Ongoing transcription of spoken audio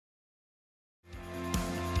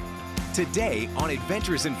Today on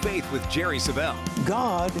Adventures in Faith with Jerry Savelle.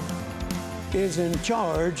 God is in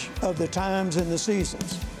charge of the times and the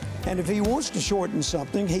seasons. And if He wants to shorten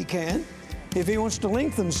something, He can. If He wants to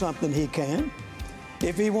lengthen something, He can.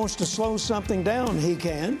 If He wants to slow something down, He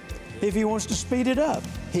can. If He wants to speed it up,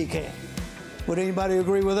 He can. Would anybody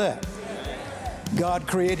agree with that? God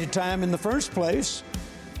created time in the first place.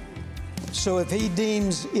 So if He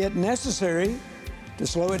deems it necessary to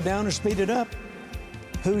slow it down or speed it up,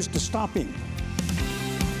 who's to stop Him?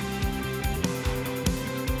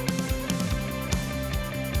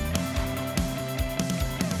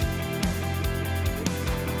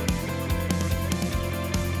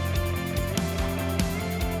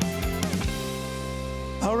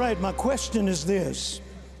 All right, my question is this.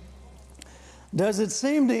 Does it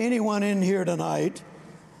seem to anyone in here tonight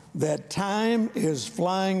that time is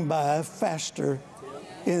flying by faster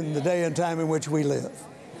in the day and time in which we live?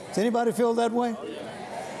 Does anybody feel that way?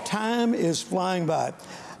 Time is flying by.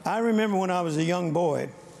 I remember when I was a young boy,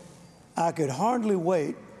 I could hardly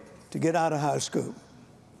wait to get out of high school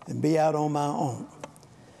and be out on my own.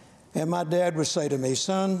 And my dad would say to me,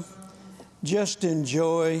 son, just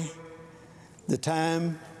enjoy the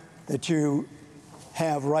time that you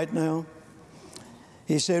have right now.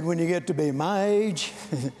 He said, when you get to be my age,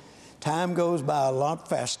 time goes by a lot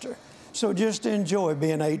faster. So just enjoy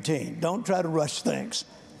being 18. Don't try to rush things,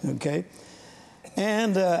 okay?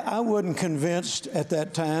 And I wasn't convinced at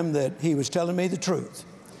that time that he was telling me the truth.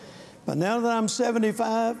 But now that I'm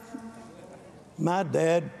 75, my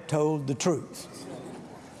dad told the truth.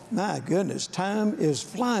 My goodness, time is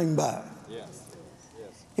flying by.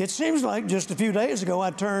 It seems like just a few days ago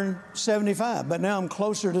I turned 75, but now I'm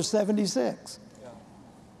closer to 76.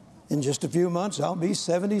 In just a few months, I'll be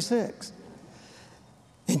 76.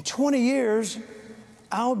 In 20 years,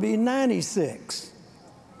 I'll be 96.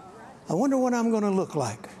 I wonder what I'm going to look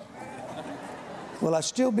like. Will I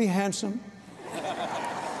still be handsome?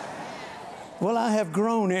 Will I have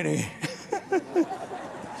grown any?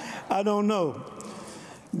 I don't know.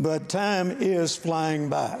 But time is flying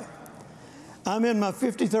by. I'm in my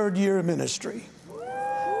 53rd year of ministry.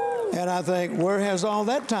 And I think, where has all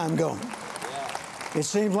that time gone? It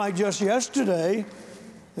seems like just yesterday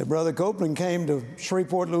that Brother Copeland came to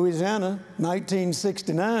Shreveport, Louisiana,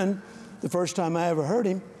 1969, the first time I ever heard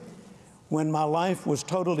him, when my life was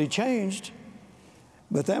totally changed.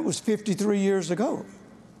 But that was 53 years ago.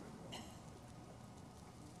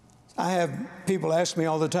 I have people ask me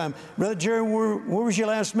all the time, Brother Jerry, where was your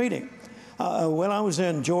last meeting? Well, I was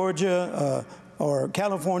in Georgia or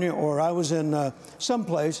California, or I was in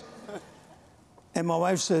someplace. And my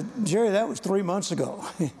wife said, Jerry, that was 3 months ago.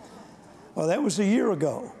 Well, that was a year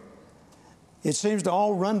ago. It seems to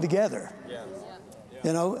all run together. Yeah.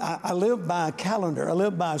 You know, I live by a calendar. I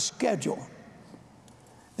live by a schedule.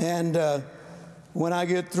 And when I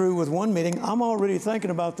get through with one meeting, I'm already thinking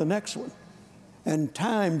about the next one. And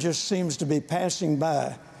time just seems to be passing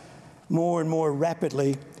by more and more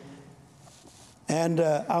rapidly. And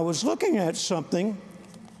I was looking at something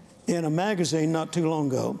in a magazine not too long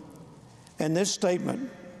ago. And this statement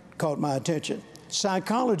caught my attention.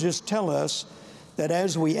 Psychologists tell us that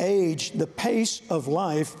as we age, the pace of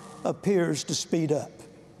life appears to speed up.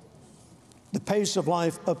 The pace of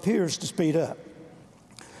life appears to speed up.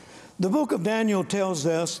 The book of Daniel tells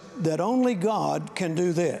us that only God can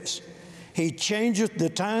do this. He changeth the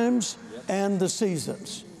times and the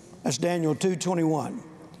seasons. That's Daniel 2:21.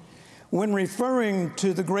 When referring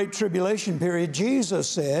to the Great Tribulation period, Jesus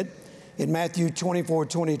said in Matthew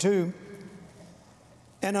 24:22,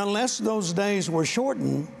 and unless those days were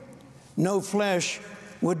shortened, no flesh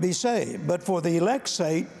would be saved. But for the elect's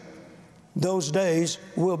sake, those days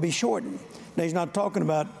will be shortened. Now, he's not talking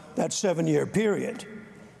about that 7-year period.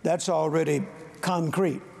 That's already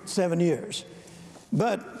concrete, 7 years.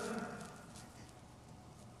 But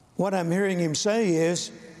what I'm hearing him say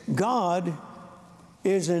is, God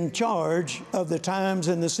is in charge of the times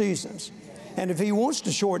and the seasons. And if He wants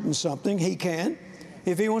to shorten something, He can.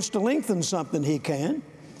 If He wants to lengthen something, He can.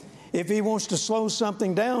 If He wants to slow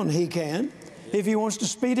something down, He can. If He wants to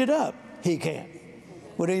speed it up, He can.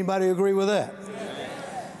 Would anybody agree with that?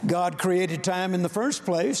 God created time in the first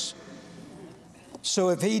place. So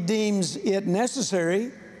if He deems it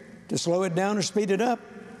necessary to slow it down or speed it up,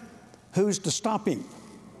 who's to stop Him?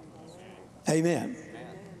 Amen.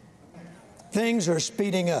 Things are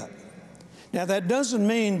speeding up. Now, that doesn't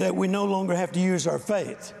mean that we no longer have to use our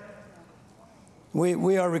faith.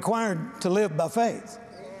 We are required to live by faith.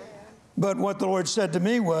 But what the Lord said to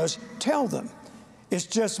me was, tell them. It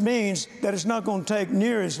just means that it's not going to take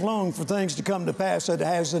near as long for things to come to pass as it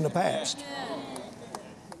has in the past.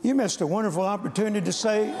 You missed a wonderful opportunity to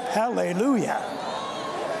say hallelujah.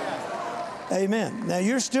 Amen. Now,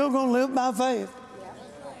 you're still going to live by faith.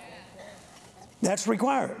 That's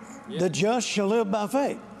required. The just shall live by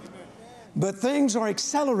faith. But things are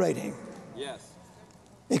accelerating. Yes.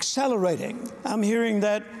 Accelerating. I'm hearing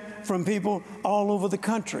that from people all over the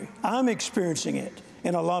country. I'm experiencing it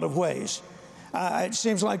in a lot of ways. It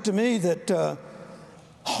seems like to me that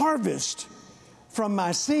harvest from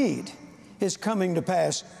my seed is coming to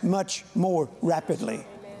pass much more rapidly.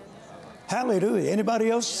 Hallelujah. Anybody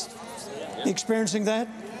else experiencing that?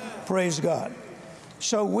 Praise God.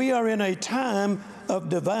 So we are in a time of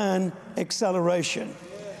divine acceleration.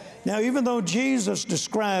 Now, even though Jesus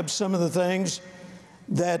described some of the things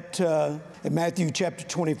that in Matthew chapter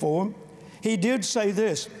 24, he did say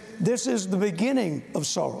this is the beginning of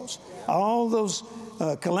sorrows. All those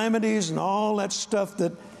calamities and all that stuff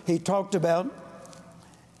that he talked about,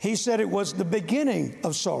 he said it was the beginning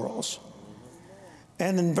of sorrows.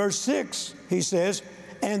 And in verse 6, he says,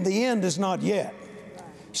 and the end is not yet.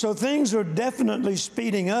 So things are definitely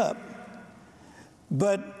speeding up,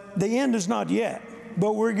 but the end is not yet.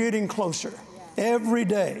 But we're getting closer. Every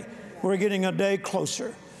day, we're getting a day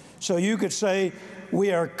closer. So you could say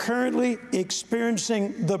we are currently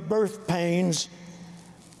experiencing the birth pains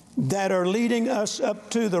that are leading us up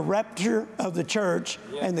to the rapture of the church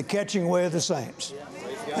and the catching away of the saints.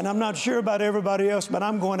 And I'm not sure about everybody else, but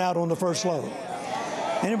I'm going out on the first load.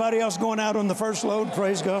 Anybody else going out on the first load?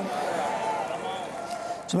 Praise God.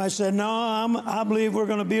 Somebody said, no, I believe we're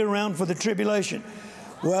going to be around for the tribulation.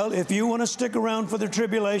 Well, if you want to stick around for the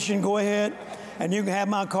tribulation, go ahead, and you can have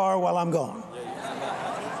my car while I'm gone.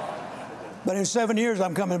 But in 7 years,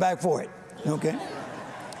 I'm coming back for it, okay?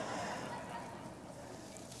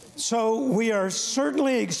 So we are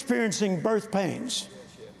certainly experiencing birth pains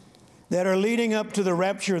that are leading up to the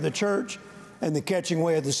rapture of the church and the catching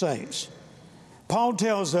away of the saints. Paul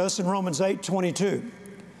tells us in Romans 8:22,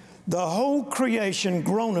 the whole creation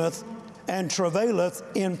groaneth and travaileth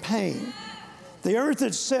in pain. The earth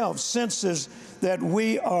itself senses that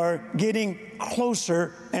we are getting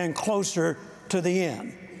closer and closer to the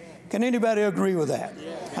end. Can anybody agree with that?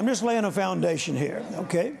 I'm just laying a foundation here,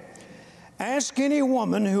 okay? Ask any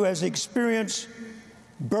woman who has experienced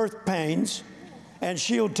birth pains, and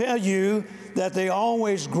she'll tell you that they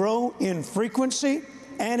always grow in frequency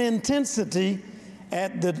and intensity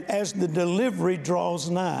as the delivery draws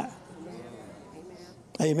nigh.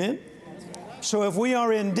 Amen? So if we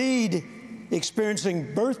are indeed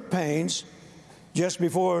experiencing birth pains just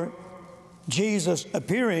before Jesus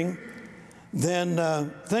appearing,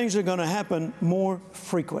 then things are going to happen more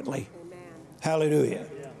frequently. Amen. Hallelujah.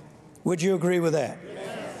 Yeah. Would you agree with that?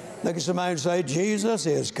 Yeah. Look at somebody and say, Jesus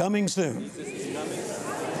is coming soon.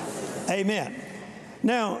 Amen.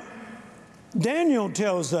 Now, Daniel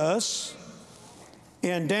tells us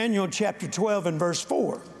in Daniel chapter 12 and verse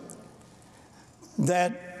 4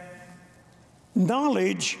 that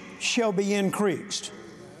knowledge shall be increased.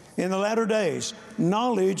 In the latter days,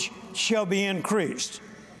 knowledge shall be increased.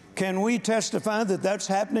 Can we testify that that's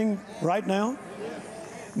happening right now?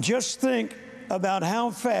 Just think about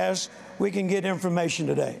how fast we can get information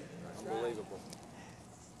today.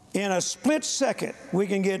 In a split second, we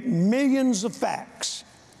can get millions of facts.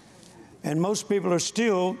 And most people are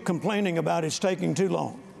still complaining about it's taking too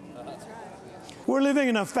long. We're living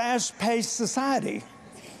in a fast-paced society.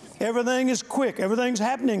 Everything is quick. Everything's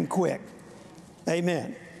happening quick.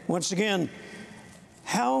 Amen. Once again,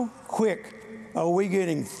 how quick are we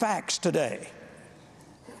getting facts today?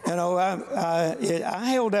 You know, I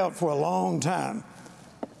held out for a long time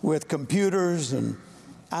with computers and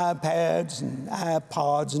iPads and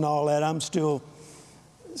iPods and all that. I'm still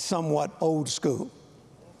somewhat old school.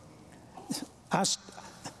 I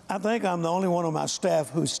think I'm the only one on my staff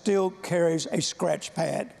who still carries a scratch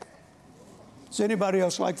pad. Is anybody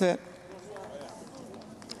else like that?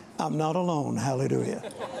 I'm not alone. Hallelujah.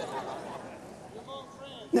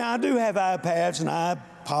 Now, I do have iPads and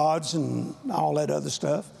iPods and all that other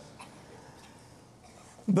stuff.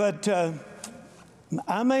 But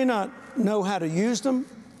I may not know how to use them,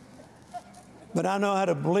 but I know how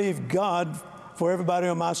to believe God for everybody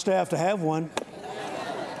on my staff to have one.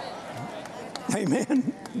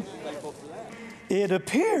 Amen. It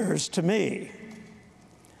appears to me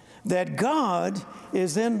that God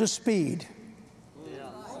is into speed.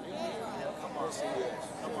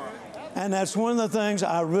 And that's one of the things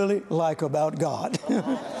I really like about God.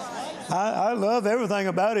 I love everything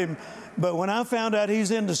about him, but when I found out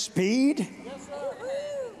he's into speed,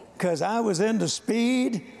 because I was into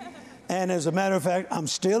speed, and as a matter of fact, I'm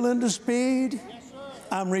still into speed.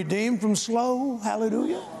 I'm redeemed from slow.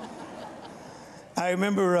 Hallelujah. I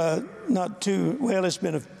remember well, it's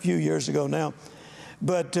been a few years ago now,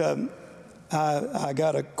 but I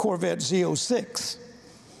got a Corvette Z06.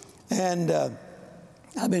 And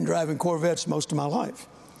I've been driving Corvettes most of my life.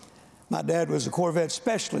 My dad was a Corvette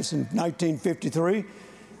specialist in 1953.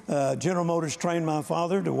 General Motors trained my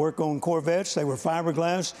father to work on Corvettes. They were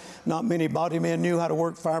fiberglass. Not many body men knew how to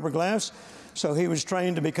work fiberglass. So he was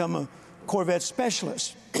trained to become a Corvette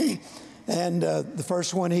specialist. And the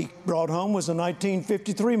first one he brought home was a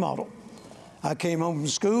 1953 model. I came home from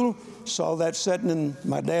school, saw that sitting in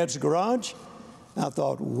my dad's garage. I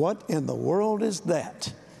thought, what in the world is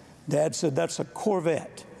that? Dad said, that's a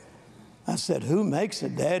Corvette. I said, who makes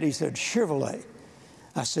it, Dad? He said, Chevrolet.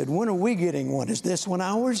 I said, when are we getting one? Is this one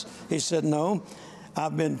ours? He said, no.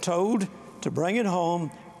 I've been told to bring it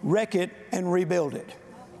home, wreck it, and rebuild it.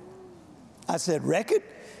 I said, wreck it?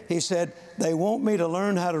 He said, they want me to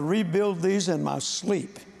learn how to rebuild these in my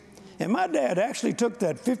sleep. And my dad actually took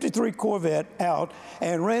that 53 Corvette out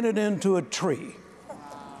and ran it into a tree.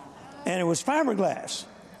 And it was fiberglass.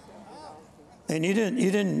 And you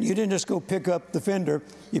didn't just go pick up the fender.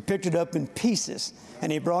 You picked it up in pieces.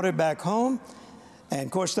 And he brought it back home. And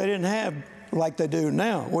of course, they didn't have like they do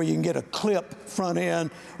now, where you can get a clip front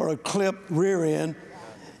end or a clip rear end.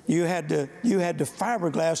 You had to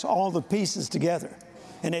fiberglass all the pieces together.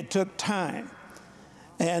 And it took time.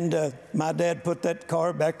 And my dad put that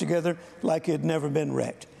car back together like it had never been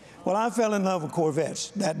wrecked. Well, I fell in love with Corvettes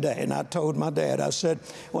that day. And I told my dad, I said,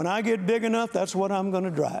 when I get big enough, that's what I'm going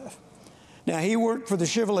to drive. Now, he worked for the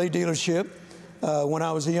Chevrolet dealership when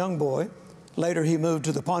I was a young boy. Later, he moved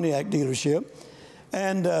to the Pontiac dealership.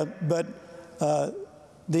 But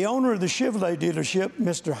the owner of the Chevrolet dealership,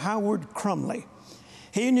 Mr. Howard Crumley,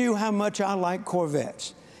 he knew how much I liked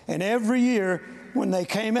Corvettes. And every year when they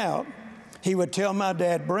came out, he would tell my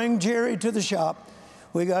dad, bring Jerry to the shop.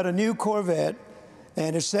 We got a new Corvette,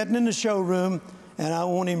 and it's sitting in the showroom, and I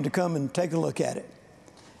want him to come and take a look at it.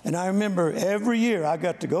 And I remember every year I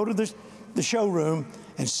got to go to the showroom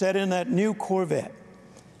and sit in that new Corvette.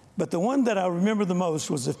 But the one that I remember the most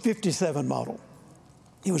was the 57 model.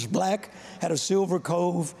 It was black, had a silver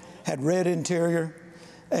cove, had red interior.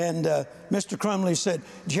 And Mr. Crumley said,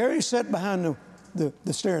 Jerry sat behind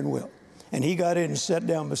the steering wheel. And he got in and sat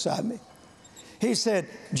down beside me. He said,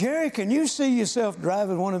 Jerry, can you see yourself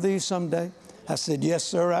driving one of these someday? I said, yes,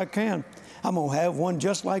 sir, I can. I'm going to have one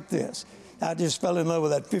just like this. I just fell in love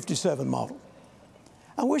with that 57 model.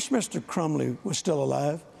 I wish Mr. Crumley was still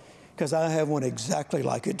alive, because I have one exactly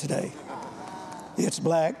like it today. It's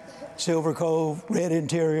black, silver cove, red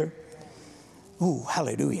interior. Ooh,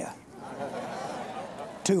 hallelujah.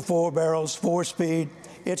 2 4-barrels, 4-speed.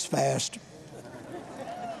 It's fast.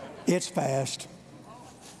 It's fast.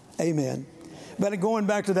 Amen. But going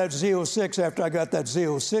back to that Z06, after I got that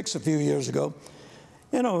Z06 a few years ago,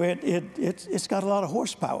 you know, it's got a lot of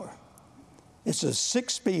horsepower. It's a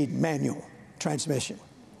 6-speed manual transmission,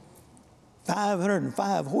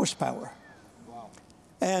 505 horsepower. Wow.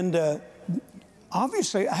 And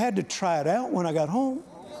obviously, I had to try it out when I got home.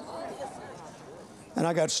 And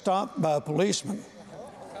I got stopped by a policeman.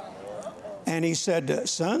 And he said,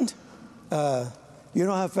 son, you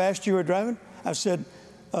know how fast you were driving? I said,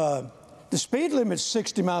 the speed limit's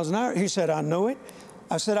 60 miles an hour. He said, I know it.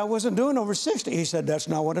 I said, I wasn't doing over 60. He said, that's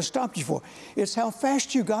not what I stopped you for. It's how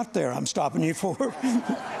fast you got there I'm stopping you for.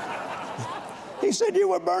 He said, you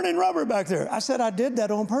were burning rubber back there. I said, I did that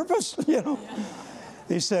on purpose, you know.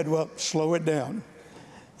 He said, well, slow it down.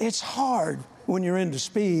 It's hard when you're into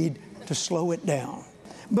speed to slow it down.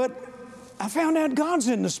 But I found out God's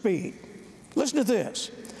into speed. Listen to this.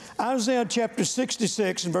 Isaiah chapter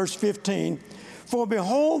 66 and verse 15. For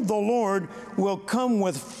behold, the Lord will come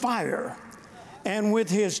with fire, and with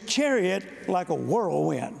his chariot like a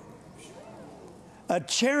whirlwind. A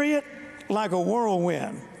chariot like a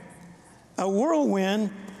whirlwind. A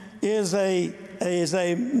whirlwind is a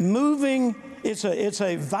moving, it's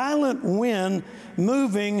a violent wind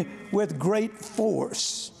moving with great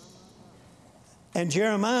force. And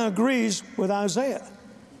Jeremiah agrees with Isaiah.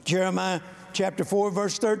 Jeremiah chapter 4,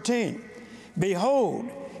 verse 13. Behold,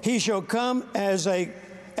 he shall come as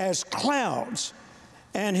clouds,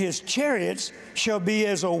 and his chariots shall be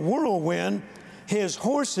as a whirlwind. His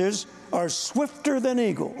horses are swifter than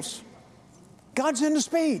eagles. God's into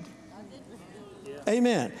speed.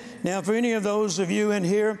 Amen. Now, for any of those of you in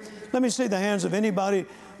here, let me see the hands of anybody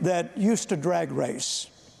that used to drag race.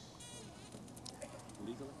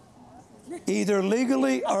 Either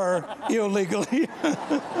legally or illegally.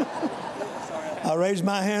 I raised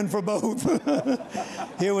my hand for both.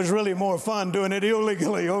 It was really more fun doing it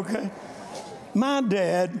illegally, okay? My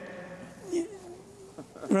dad,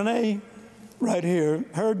 Renee, right here,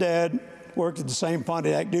 her dad worked at the same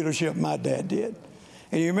Pontiac dealership my dad did.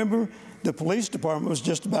 And you remember the police department was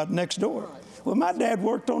just about next door. Well, my dad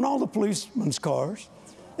worked on all the policemen's cars,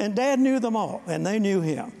 and Dad knew them all, and they knew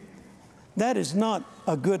him. That is not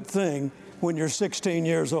a good thing when you're 16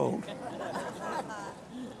 years old.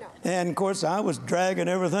 And, of course, I was dragging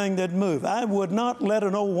everything that moved. I would not let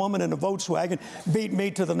an old woman in a Volkswagen beat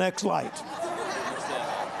me to the next light.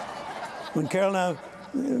 When Carol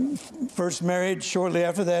and I first married, shortly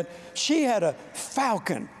after that, she had a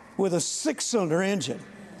Falcon with a 6-cylinder engine.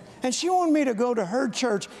 And she wanted me to go to her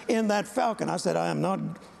church in that Falcon. I said, I am not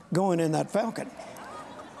going in that Falcon.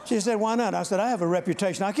 She said, why not? I said, I have a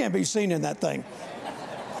reputation. I can't be seen in that thing.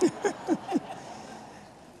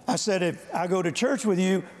 I said, if I go to church with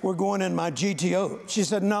you, we're going in my GTO. She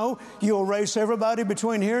said, no, you'll race everybody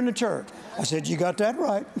between here and the church. I said, you got that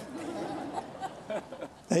right.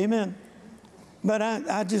 Amen. But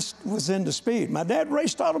I just was into speed. My dad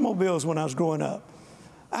raced automobiles when I was growing up.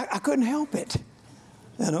 I couldn't help it,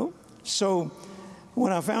 you know. So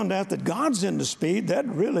when I found out that God's into speed, that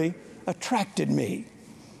really attracted me.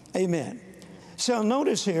 Amen. So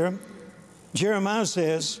notice here, Jeremiah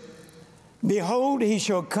says, behold, he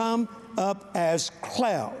shall come up as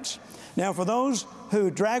clouds. Now, for those who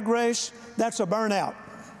drag race, that's a burnout.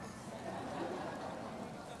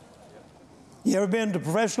 You ever been to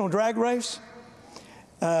professional drag race?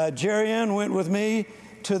 Jerry Ann went with me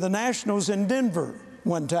to the Nationals in Denver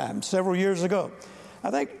one time, several years ago.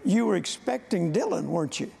 I think you were expecting Dylan,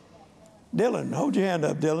 weren't you? Dylan, hold your hand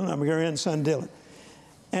up, Dylan. I'm your grandson, Dylan.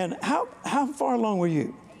 And how far along were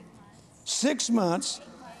you? 6 months,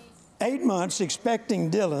 8 months expecting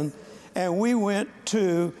Dylan, and we went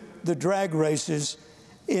to the drag races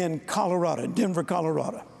in Colorado, Denver,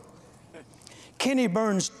 Colorado. Kenny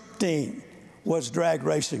Bernstein was drag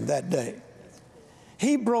racing that day.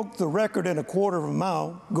 He broke the record in a quarter of a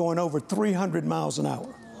mile, going over 300 miles an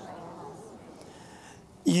hour.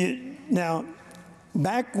 Now,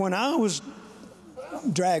 back when I was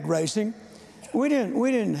drag racing, we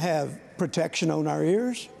didn't have protection on our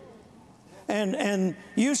ears. And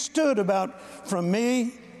you stood about from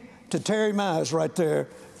me to Terry Mize right there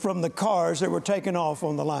from the cars that were taking off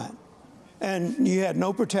on the line. And you had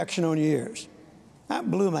no protection on your ears. I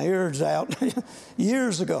blew my ears out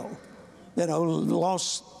years ago. You know,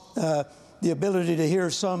 lost the ability to hear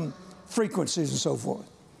some frequencies and so forth,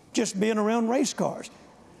 just being around race cars.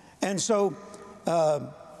 And so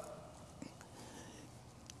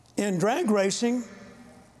in drag racing,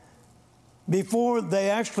 before they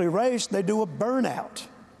actually race, they do a burnout.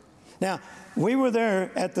 Now, we were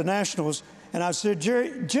there at the Nationals, and I said,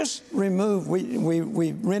 Jerry, just remove,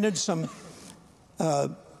 we rented some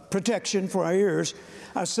protection for our ears.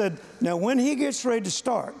 I said, now when he gets ready to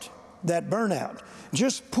start that burnout,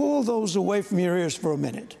 just pull those away from your ears for a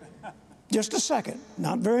minute. Just a second,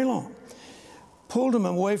 not very long. Pulled them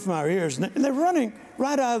away from our ears, and they're running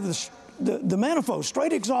right out of the manifold,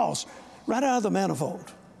 straight exhaust, right out of the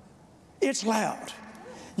manifold. It's loud.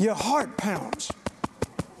 Your heart pounds.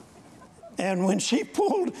 And when she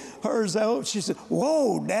pulled hers out, she said,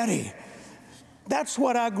 whoa, Daddy, that's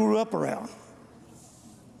what I grew up around.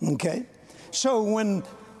 Okay? So when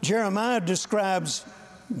Jeremiah describes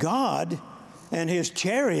God and his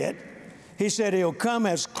chariot, he said he'll come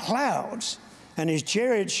as clouds, and his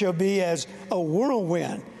chariot shall be as a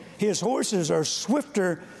whirlwind. His horses are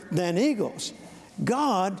swifter than eagles.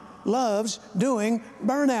 God loves doing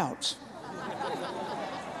burnouts.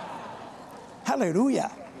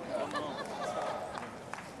 Hallelujah.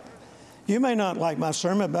 You may not like my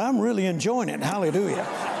sermon, but I'm really enjoying it. Hallelujah.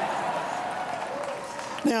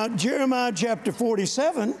 Now, Jeremiah chapter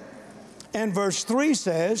 47 and verse 3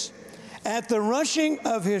 says, at the rushing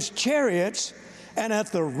of his chariots and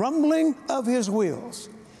at the rumbling of his wheels.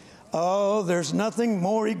 Oh, there's nothing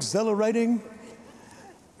more exhilarating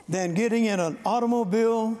than getting in an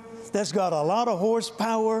automobile that's got a lot of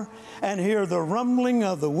horsepower and hear the rumbling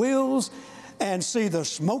of the wheels and see the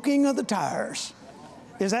smoking of the tires.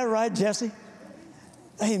 Is that right, Jesse?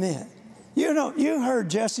 Amen. You know, you heard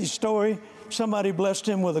Jesse's story. Somebody blessed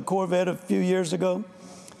him with a Corvette a few years ago,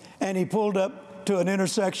 and he pulled up to an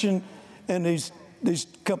intersection, and these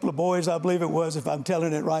couple of boys, I believe it was, if I'm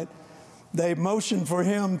telling it right, they motioned for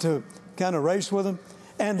him to kind of race with them,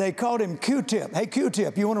 and they called him Q-Tip. Hey,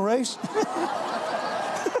 Q-Tip, you want to race?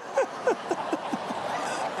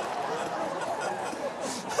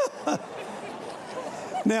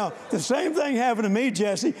 Now, the same thing happened to me,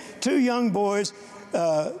 Jesse. Two young boys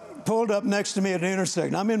pulled up next to me at an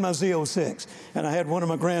intersection. I'm in my Z06, and I had one of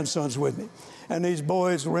my grandsons with me. And these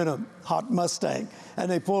boys were in a hot Mustang, and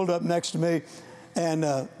they pulled up next to me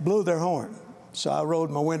and blew their horn. So I rolled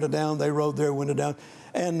my window down. They rolled their window down.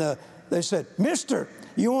 And they said, "Mister,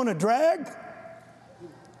 you want a drag?"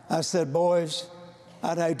 I said, "Boys,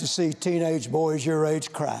 I'd hate to see teenage boys your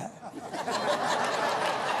age cry."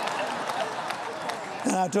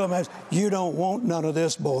 And I told them, "You don't want none of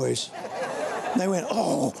this, boys." They went,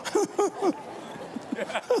 "Oh."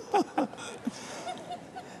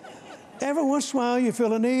 Every once in a while, you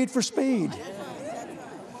feel a need for speed.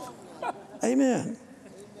 Amen.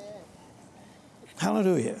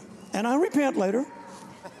 Hallelujah. And I repent later.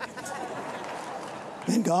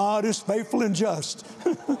 And God is faithful and just.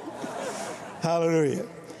 Hallelujah.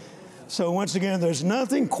 So once again, there's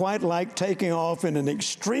nothing quite like taking off in an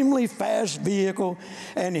extremely fast vehicle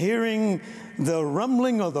and hearing the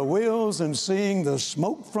rumbling of the wheels and seeing the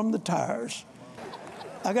smoke from the tires.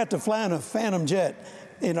 I got to fly in a Phantom jet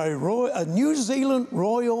in a New Zealand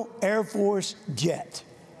Royal Air Force jet.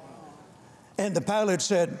 And the pilot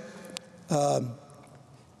said, "Mr.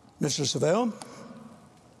 Savelle,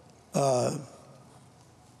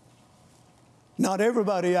 not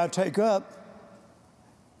everybody I take up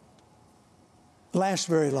lasts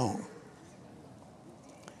very long."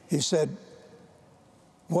 He said,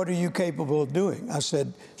 "What are you capable of doing?" I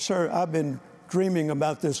said, "Sir, I've been dreaming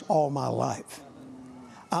about this all my life.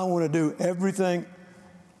 I want to do everything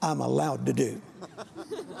I'm allowed to do."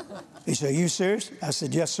 He said, "Are you serious?" I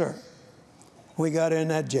said, "Yes, sir." We got in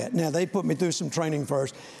that jet. Now, they put me through some training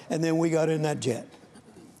first, and then we got in that jet.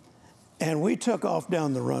 And we took off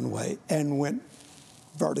down the runway and went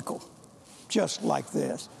vertical, just like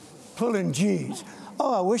this, pulling G's.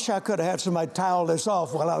 Oh, I wish I could have had somebody towel this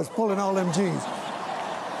off while I was pulling all them G's.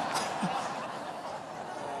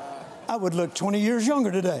 I would look 20 years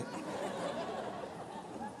younger today.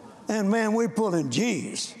 And man, we're pulling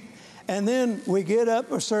G's. And then we get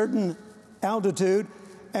up a certain altitude,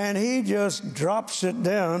 and he just drops it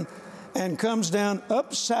down and comes down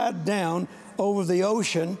upside down over the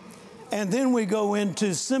ocean. And then we go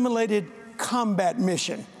into simulated combat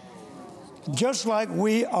mission, just like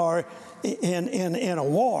we are in a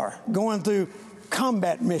war, going through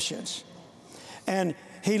combat missions. And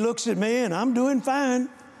he looks at me, and I'm doing fine.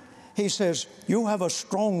 He says, "You have a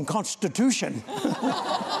strong constitution."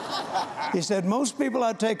 He said, "Most people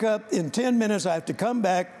I take up in 10 minutes, I have to come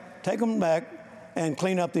back, take them back, and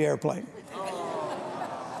clean up the airplane."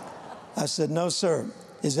 I said, "No, sir.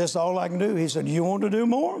 Is this all I can do?" He said, "You want to do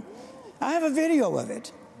more?" I have a video of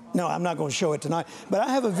it. No, I'm not going to show it tonight, but I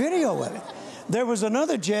have a video of it. There was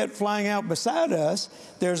another jet flying out beside us.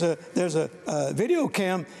 There's a video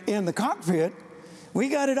cam in the cockpit. We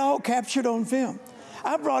got it all captured on film.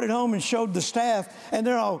 I brought it home and showed the staff, and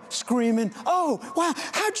they're all screaming, "Oh, wow,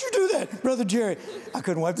 how'd you do that, Brother Jerry?" I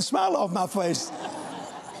couldn't wipe the smile off my face.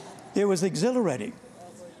 It was exhilarating.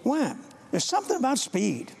 Why? There's something about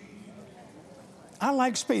speed. I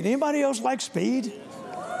like speed. Anybody else like speed?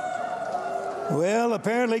 Well,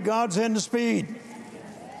 apparently God's into speed.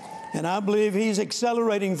 And I believe He's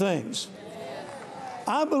accelerating things.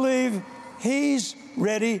 I believe He's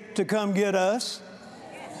ready to come get us.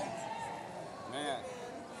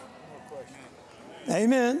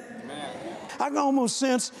 Amen. I can almost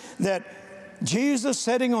sense that Jesus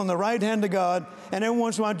sitting on the right hand of God, and every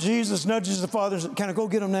once in a while Jesus nudges the Father and says, "Can I go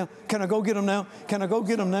get him now? Can I go get him now? Can I go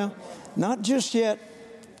get him now?" Not just yet,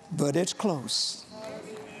 but it's close.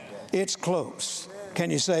 It's close.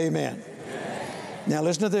 Can you say amen? Now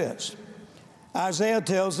listen to this. Isaiah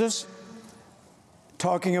tells us,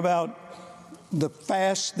 talking about the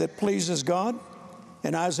fast that pleases God,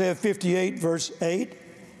 in Isaiah 58, verse 8,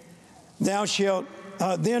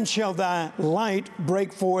 then shall thy light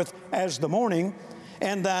break forth as the morning,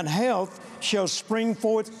 and thine health shall spring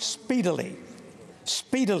forth speedily.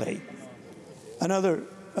 Speedily. Another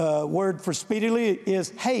word for speedily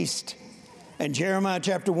is haste. And Jeremiah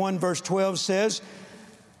chapter 1, verse 12 says,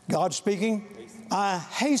 God speaking, "I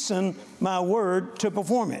hasten my word to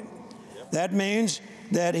perform it." That means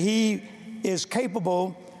that He is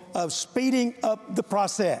capable of speeding up the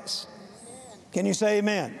process. Can you say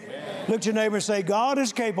amen? Look at your neighbor and say, God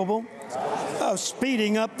is capable of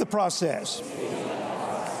speeding up the process.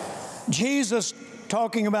 Jesus,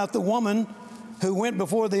 talking about the woman who went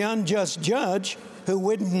before the unjust judge, who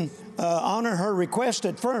wouldn't honor her request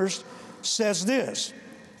at first, says this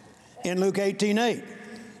in Luke 18:8.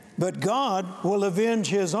 But God will avenge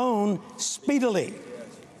His own speedily.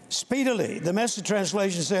 Speedily. The Message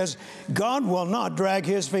translation says, God will not drag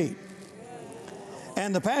His feet.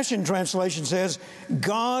 And the Passion translation says,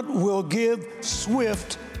 God will give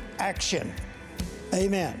swift action.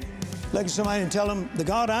 Amen. Look at somebody and tell them, the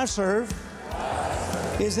God I serve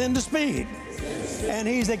is into speed. And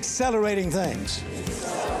He's accelerating things.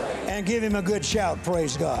 And Man, give him a good shout.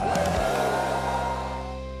 Praise God.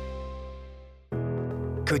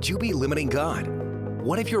 Could you be limiting God?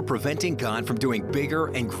 What if you're preventing God from doing bigger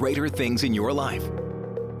and greater things in your life?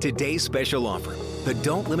 Today's special offer, the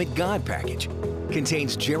Don't Limit God package,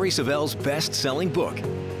 contains Jerry Savelle's best-selling book,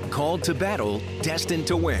 Called to Battle, Destined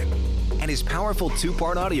to Win, and his powerful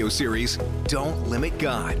two-part audio series, Don't Limit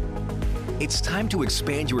God. It's time to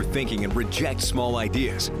expand your thinking and reject small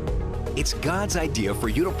ideas. It's God's idea for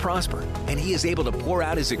you to prosper, and He is able to pour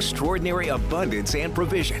out His extraordinary abundance and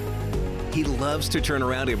provision. He loves to turn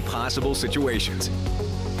around impossible situations.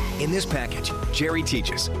 In this package, Jerry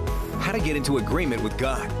teaches how to get into agreement with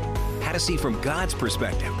God, how to see from God's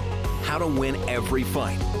perspective, how to win every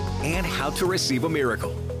fight, and how to receive a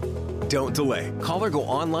miracle. Don't delay. Call or go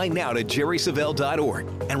online now to jerrysavelle.org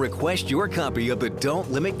and request your copy of the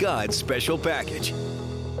Don't Limit God special package.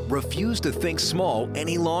 Refuse to think small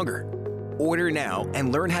any longer. Order now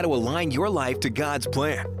and learn how to align your life to God's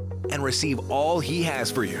plan and receive all He has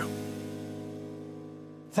for you.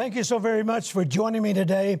 Thank you so very much for joining me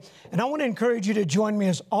today. And I want to encourage you to join me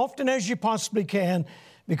as often as you possibly can,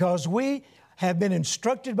 because we have been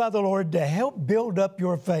instructed by the Lord to help build up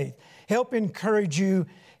your faith, help encourage you,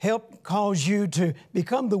 help cause you to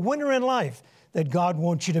become the winner in life that God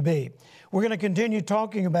wants you to be. We're going to continue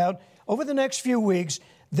talking about, over the next few weeks,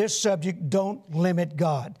 this subject, Don't Limit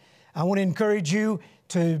God. I want to encourage you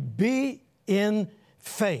to be in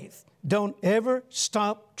faith. Don't ever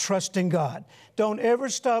stop trusting God. Don't ever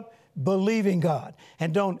stop believing God.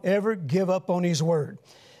 And don't ever give up on His Word.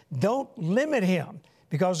 Don't limit Him,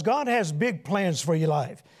 because God has big plans for your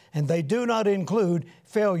life, and they do not include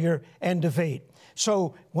failure and defeat.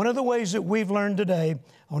 So one of the ways that we've learned today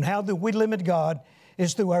on how that we limit God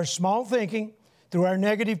is through our small thinking, through our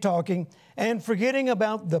negative talking, and forgetting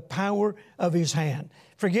about the power of His hand.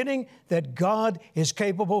 Forgetting that God is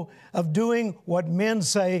capable of doing what men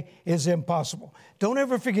say is impossible. Don't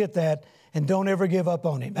ever forget that, and don't ever give up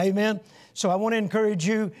on Him. Amen? So I want to encourage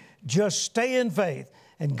you, just stay in faith,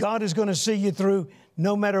 and God is going to see you through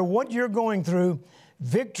no matter what you're going through.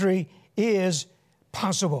 Victory is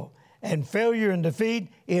possible, and failure and defeat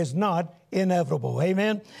is not inevitable.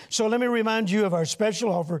 Amen? So let me remind you of our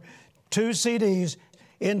special offer, 2 CDs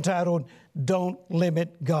entitled Don't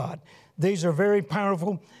Limit God. These are very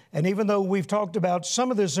powerful, and even though we've talked about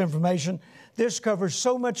some of this information, this covers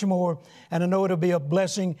so much more, and I know it'll be a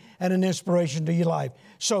blessing and an inspiration to your life.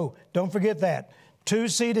 So don't forget that. 2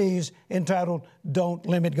 CDs entitled Don't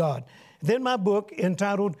Limit God. Then my book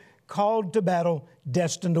entitled Called to Battle,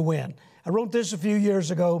 Destined to Win. I wrote this a few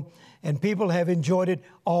years ago, and people have enjoyed it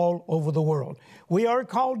all over the world. We are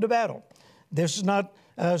called to battle. This is not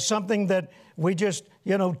something that we just,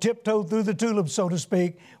 tiptoe through the tulips, so to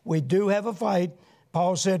speak. We do have a fight.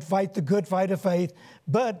 Paul said, fight the good fight of faith,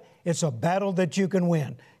 but it's a battle that you can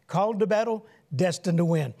win. Called to battle, destined to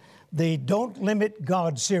win. The Don't Limit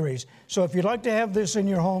God series. So if you'd like to have this in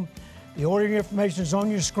your home, the ordering information is on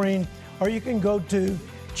your screen, or you can go to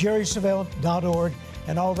jerrysavelle.org,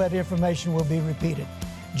 and all that information will be repeated.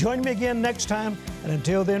 Join me again next time, and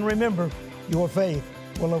until then, remember, your faith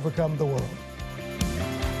will overcome the world.